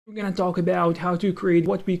We're going to talk about how to create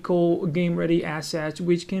what we call game-ready assets,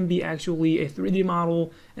 which can be actually a 3D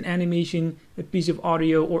model, an animation, a piece of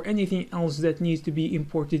audio, or anything else that needs to be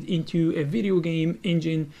imported into a video game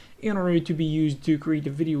engine in order to be used to create a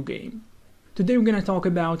video game. Today we're going to talk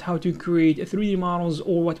about how to create 3D models,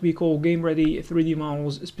 or what we call game-ready 3D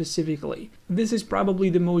models specifically. This is probably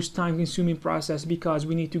the most time-consuming process because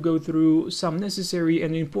we need to go through some necessary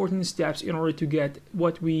and important steps in order to get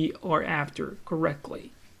what we are after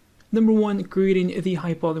correctly. Number one, creating the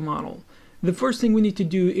high poly model. The first thing we need to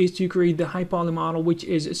do is to create the high poly model, which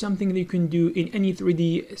is something that you can do in any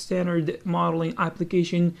 3D standard modeling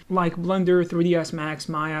application like Blender, 3ds Max,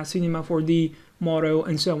 Maya, Cinema 4D, Moto,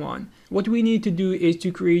 and so on. What we need to do is to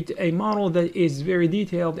create a model that is very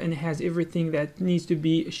detailed and has everything that needs to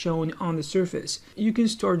be shown on the surface. You can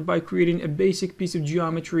start by creating a basic piece of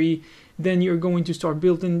geometry, then you're going to start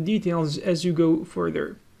building details as you go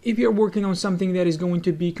further. If you're working on something that is going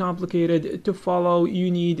to be complicated to follow, you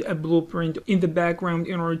need a blueprint in the background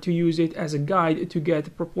in order to use it as a guide to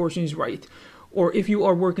get proportions right. Or if you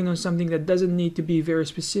are working on something that doesn't need to be very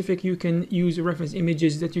specific, you can use reference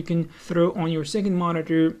images that you can throw on your second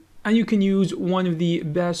monitor, and you can use one of the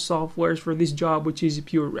best softwares for this job, which is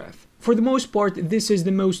PureRef. For the most part, this is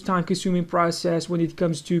the most time-consuming process when it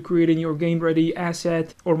comes to creating your game-ready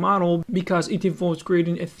asset or model, because it involves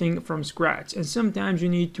creating a thing from scratch, and sometimes you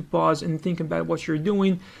need to pause and think about what you're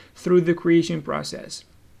doing through the creation process.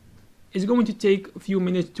 It's going to take a few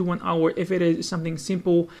minutes to 1 hour if it is something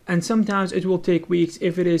simple, and sometimes it will take weeks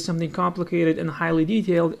if it is something complicated and highly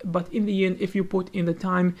detailed, but in the end, if you put in the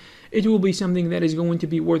time, it will be something that is going to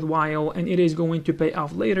be worthwhile, and it is going to pay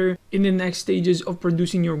off later in the next stages of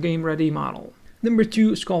producing your game-ready model. Number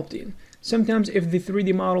two, sculpting. Sometimes if the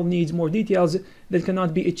 3D model needs more details that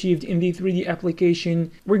cannot be achieved in the 3D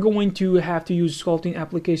application, we're going to have to use sculpting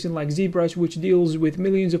application like ZBrush, which deals with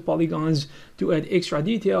millions of polygons to add extra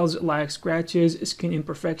details like scratches, skin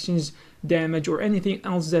imperfections, damage, or anything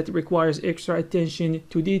else that requires extra attention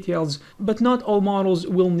to details. But not all models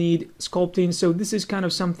will need sculpting, so this is kind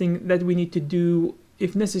of something that we need to do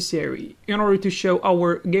if necessary, in order to show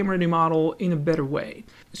our game-ready model in a better way.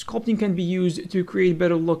 Sculpting can be used to create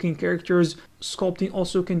better looking characters. Sculpting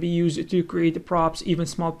also can be used to create props, even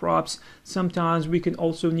small props. Sometimes we can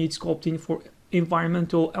also need sculpting for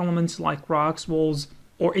environmental elements like rocks, walls,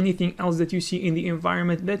 or anything else that you see in the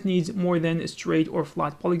environment that needs more than straight or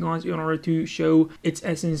flat polygons in order to show its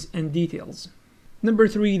essence and details. Number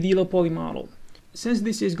three, the low poly model. Since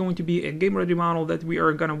this is going to be a game-ready model that we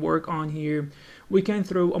are going to work on here, we can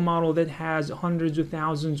throw a model that has hundreds of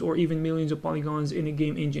thousands or even millions of polygons in a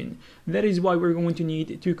game engine. That is why we're going to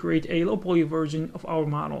need to create a low poly version of our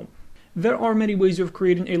model. There are many ways of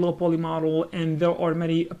creating a low poly model, and there are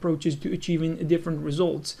many approaches to achieving different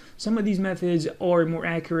results. Some of these methods are more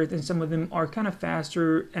accurate and some of them are kind of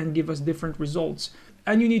faster and give us different results.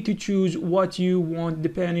 And you need to choose what you want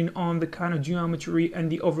depending on the kind of geometry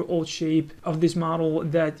and the overall shape of this model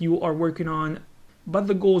that you are working on, but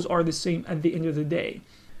the goals are the same at the end of the day.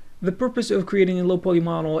 The purpose of creating a low poly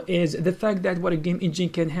model is the fact that what a game engine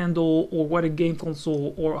can handle, or what a game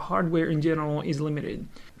console or hardware in general is limited.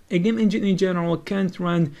 A game engine in general can't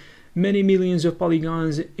run many millions of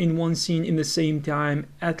polygons in one scene in the same time,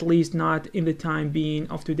 at least not in the time being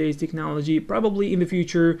of today's technology. Probably in the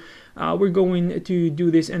future we're going to do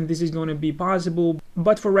this, and this is going to be possible,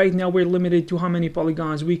 but for right now we're limited to how many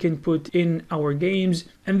polygons we can put in our games,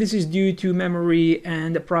 and this is due to memory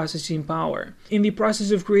and processing power. In the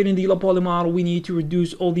process of creating the low poly model, we need to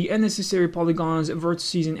reduce all the unnecessary polygons,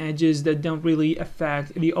 vertices, and edges that don't really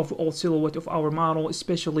affect the overall silhouette of our model,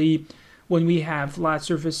 especially when we have flat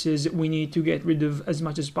surfaces. We need to get rid of as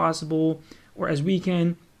much as possible, or as we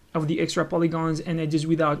can, of the extra polygons and edges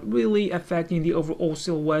without really affecting the overall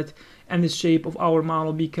silhouette and the shape of our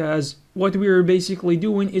model, because what we're basically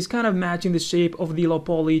doing is kind of matching the shape of the low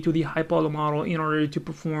poly to the high poly model in order to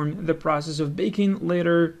perform the process of baking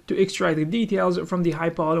later, to extract the details from the high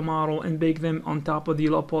poly model and bake them on top of the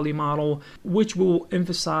low poly model, which we'll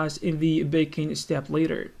emphasize in the baking step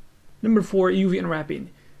later. Number four, UV unwrapping.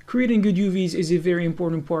 Creating good UVs is a very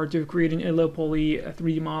important part of creating a low poly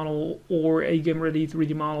 3D model or a game ready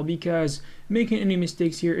 3D model, because making any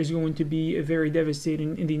mistakes here is going to be very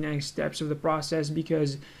devastating in the next steps of the process,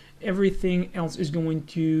 because everything else is going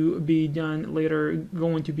to be done later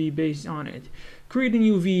going to be based on it. Creating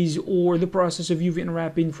UVs, or the process of UV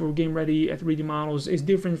unwrapping for game ready 3D models, is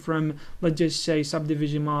different from, let's just say,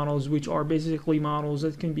 subdivision models, which are basically models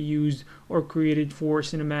that can be used or created for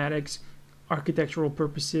cinematics, architectural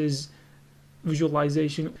purposes,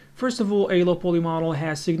 visualization. First of all, a low poly model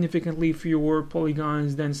has significantly fewer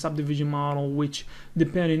polygons than subdivision model, which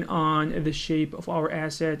depending on the shape of our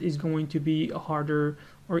asset is going to be harder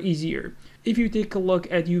or easier. If you take a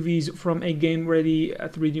look at UVs from a game ready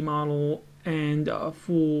 3D model and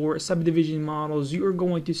for subdivision models, you're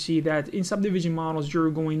going to see that in subdivision models you're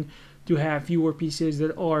going to have fewer pieces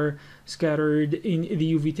that are scattered in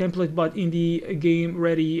the UV template, but in the game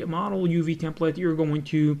ready model UV template you're going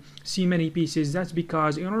to see many pieces. That's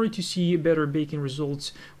because in order to see better baking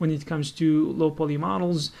results when it comes to low poly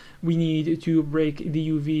models, we need to break the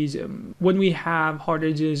UVs when we have hard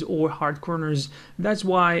edges or hard corners. That's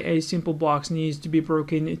why a simple box needs to be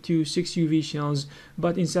broken into 6 UV shells,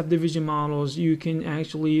 but in subdivision models you can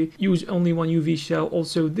actually use only 1 UV shell.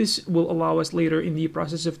 Also, this will allow us later in the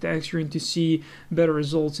process of texturing to see better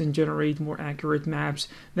results and generate more accurate maps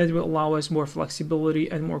that will allow us more flexibility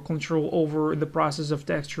and more control over the process of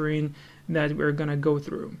texturing that we're gonna go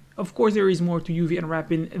through. Of course, there is more to UV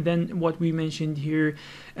unwrapping than what we mentioned here,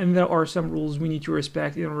 and there are some rules we need to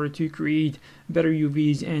respect in order to create better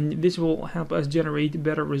UVs, and this will help us generate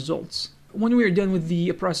better results. When we are done with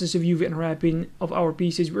the process of UV unwrapping of our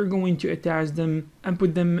pieces, we're going to attach them and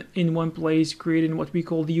put them in one place, creating what we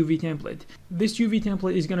call the UV template. This UV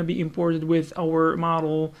template is going to be imported with our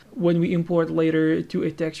model when we import later to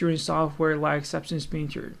a texturing software like Substance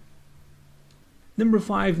Painter. Number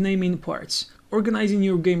 5, naming parts. Organizing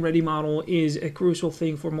your game-ready model is a crucial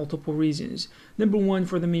thing for multiple reasons. Number 1,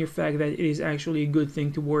 for the mere fact that it is actually a good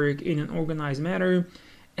thing to work in an organized manner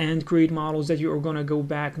and create models that you are going to go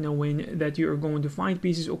back knowing that you are going to find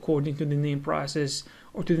pieces according to the name process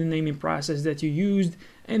or to the naming process that you used.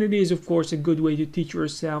 And it is of course a good way to teach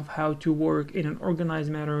yourself how to work in an organized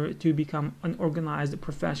manner to become an organized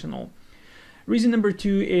professional. Reason number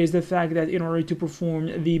 2 is the fact that in order to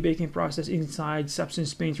perform the baking process inside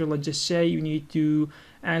Substance Painter, let's just say you need to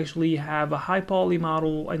actually have a high poly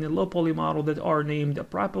model and a low poly model that are named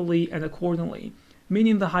properly and accordingly.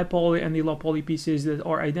 Meaning the high poly and the low poly pieces that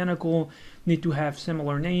are identical need to have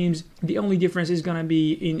similar names. The only difference is going to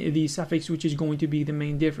be in the suffix, which is going to be the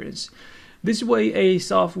main difference. This way, a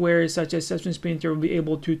software such as Substance Painter will be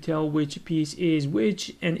able to tell which piece is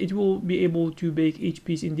which, and it will be able to bake each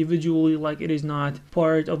piece individually like it is not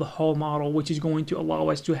part of the whole model, which is going to allow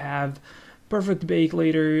us to have perfect bake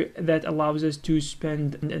later that allows us to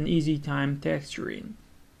spend an easy time texturing.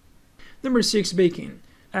 Number 6, baking.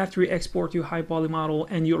 After you export your high poly model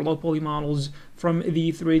and your low poly models from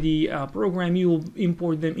the 3D program, you will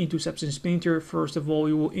import them into Substance Painter. First of all,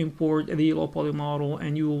 you will import the low poly model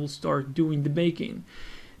and you will start doing the baking.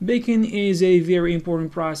 Baking is a very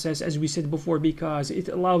important process, as we said before, because it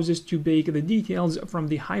allows us to bake the details from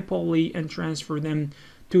the high poly and transfer them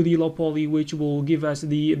to the low poly, which will give us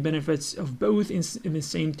the benefits of both in the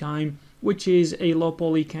same time, which is a low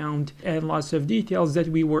poly count and lots of details that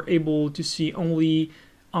we were able to see only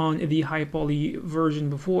on the high poly version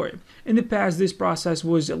before. In the past, this process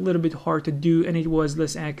was a little bit hard to do and it was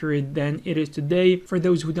less accurate than it is today for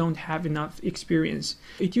those who don't have enough experience.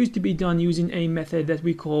 It used to be done using a method that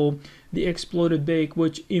we call the exploded bake,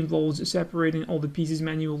 which involves separating all the pieces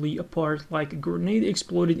manually apart like a grenade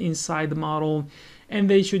exploded inside the model, and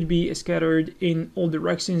they should be scattered in all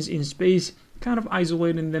directions in space, kind of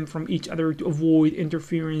isolating them from each other to avoid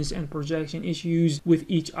interference and projection issues with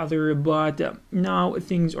each other. But now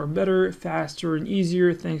things are better, faster, and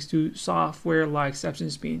easier thanks to software like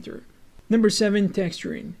Substance Painter. Number 7,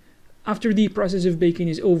 texturing. After the process of baking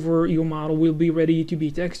is over, your model will be ready to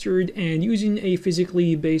be textured, and using a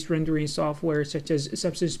physically based rendering software such as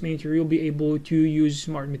Substance Painter, you'll be able to use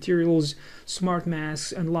smart materials, smart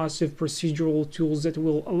masks, and lots of procedural tools that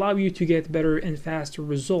will allow you to get better and faster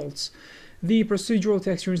results. The procedural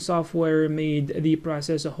texturing software made the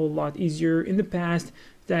process a whole lot easier. In the past,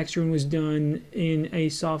 texturing was done in a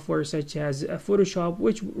software such as Photoshop,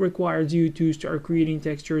 which requires you to start creating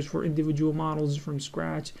textures for individual models from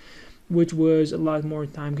scratch, which was a lot more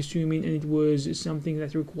time consuming, and it was something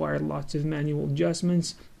that required lots of manual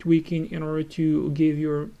adjustments, tweaking in order to give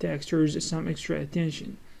your textures some extra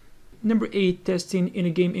attention. Number 8, testing in a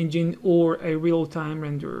game engine or a real-time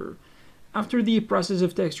renderer. After the process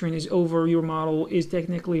of texturing is over, your model is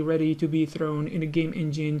technically ready to be thrown in a game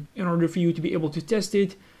engine in order for you to be able to test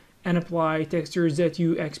it and apply textures that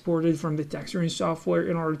you exported from the texturing software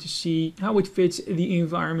in order to see how it fits the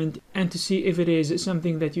environment and to see if it is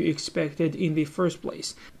something that you expected in the first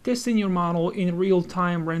place. Testing your model in a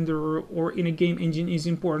real-time renderer or in a game engine is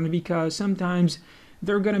important because sometimes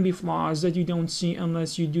there are going to be flaws that you don't see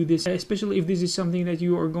unless you do this, especially if this is something that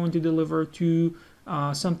you are going to deliver to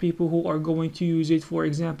some people who are going to use it. For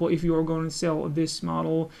example, if you are going to sell this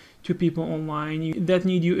model to people online that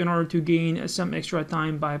need you in order to gain some extra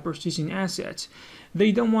time by purchasing assets.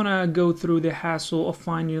 They don't want to go through the hassle of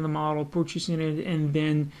finding the model, purchasing it, and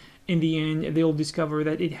then in the end they'll discover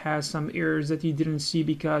that it has some errors that you didn't see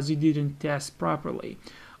because you didn't test properly.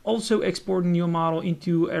 Also, exporting your model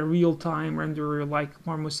into a real-time renderer like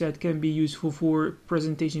Marmoset can be useful for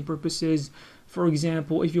presentation purposes. For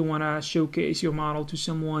example, if you want to showcase your model to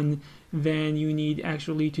someone, then you need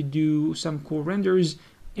actually to do some cool renders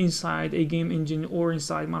inside a game engine or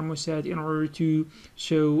inside Marmoset in order to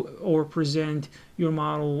show or present your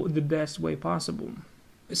model the best way possible.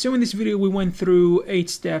 So in this video we went through 8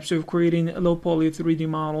 steps of creating low poly 3D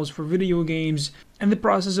models for video games, and the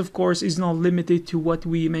process of course is not limited to what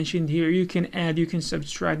we mentioned here. You can add, you can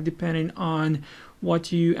subtract depending on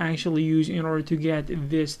what you actually use in order to get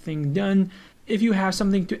this thing done. If you have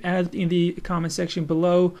something to add in the comment section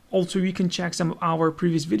below, also you can check some of our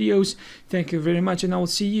previous videos. Thank you very much, and I will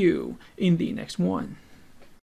see you in the next one.